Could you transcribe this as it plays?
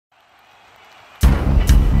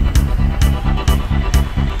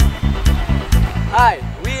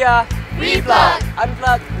We are Replug.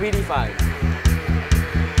 Unplugged, Redefined.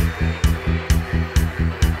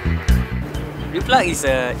 Replug is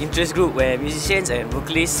an interest group where musicians and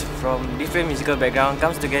vocalists from different musical backgrounds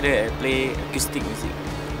comes together and play acoustic music.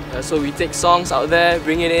 So we take songs out there,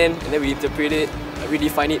 bring it in, and then we interpret it,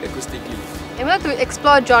 redefine it acoustically. And we like to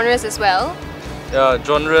explore genres as well. Yeah,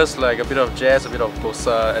 genres like a bit of jazz, a bit of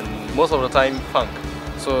bossa, and most of the time funk.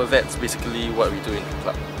 So that's basically what we do in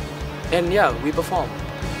Replug. And yeah, we perform.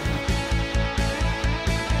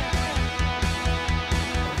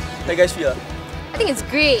 How you guys feel? I think it's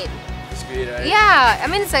great. It's great, right? Yeah, I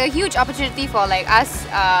mean it's like a huge opportunity for like us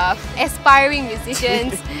aspiring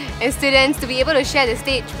musicians and students to be able to share the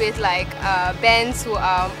stage with like bands who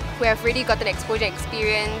have already gotten exposure and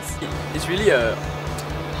experience. It's really a,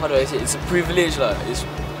 how do I say, it's a privilege lah.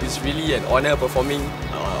 It's really an honor performing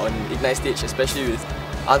on Ignite stage, especially with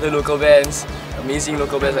other local bands, amazing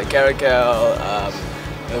local bands like Caracal,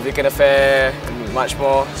 Vacant Affair, and much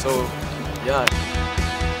more. So yeah.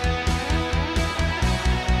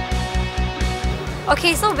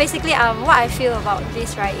 Okay, so basically what I feel about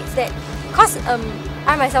this, right, is that because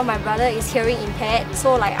I myself, my brother is hearing impaired,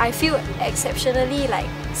 so like I feel exceptionally like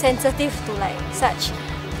sensitive to like such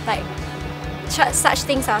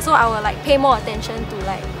things. So I will like pay more attention to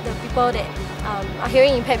like the people that are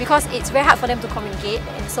hearing impaired, because it's very hard for them to communicate,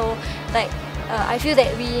 and so like I feel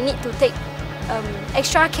that we need to take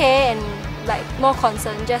extra care and like more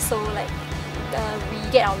concern just so like we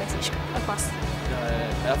get our message across.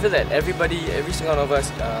 I feel that every single one of us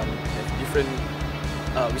have different,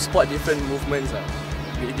 we support different movements,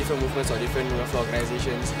 different movements or different welfare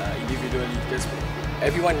organizations individually, because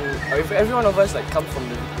every one of us like comes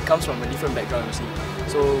from a different background, you see.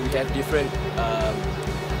 So we have different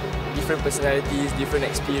personalities, different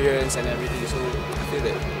experience and everything. So I feel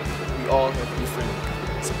that we all have different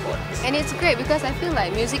support. And it's great because I feel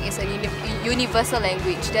like music is a universal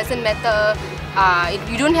language. It doesn't matter,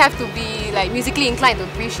 you don't have to be like musically inclined to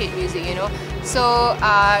appreciate music, you know. So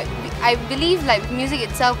I believe like with music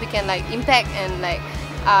itself we can like impact and like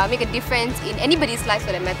make a difference in anybody's life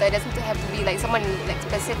for that matter. It doesn't have to be like someone like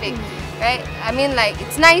specific, right? I mean like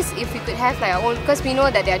it's nice if we could have like our own, because we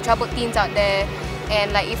know that there are troubled teens out there,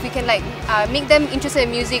 and like if we can like make them interested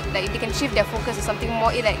in music, like they can shift their focus to something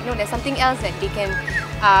more, like you know, there's something else that they can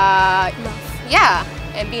love, yeah,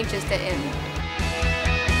 and be interested in.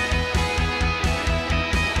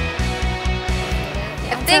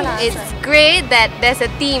 I think it's great that there's a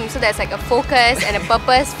theme, so there's like a focus and a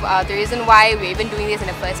purpose for the reason why we're even doing this in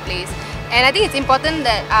the first place. And I think it's important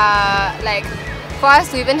that like for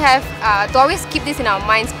us to even have to always keep this in our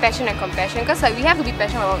minds, passion and compassion, because like we have to be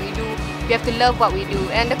passionate about what we do, we have to love what we do.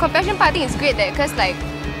 And the compassion part, I think is great that because like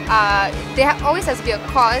there always has to be a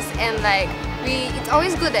cause, and like it's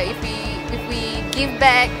always good that if we give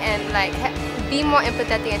back and like be more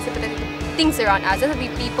empathetic and sympathetic to things around us. Doesn't have to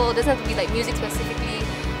be people, doesn't have to be like music specifically.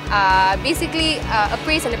 Basically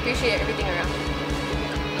appraise and appreciate everything around.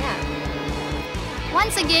 Yeah.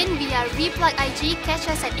 Once again, we are Replug IG. Catch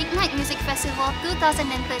us at Ignite Music Festival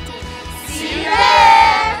 2013. See you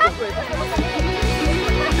there!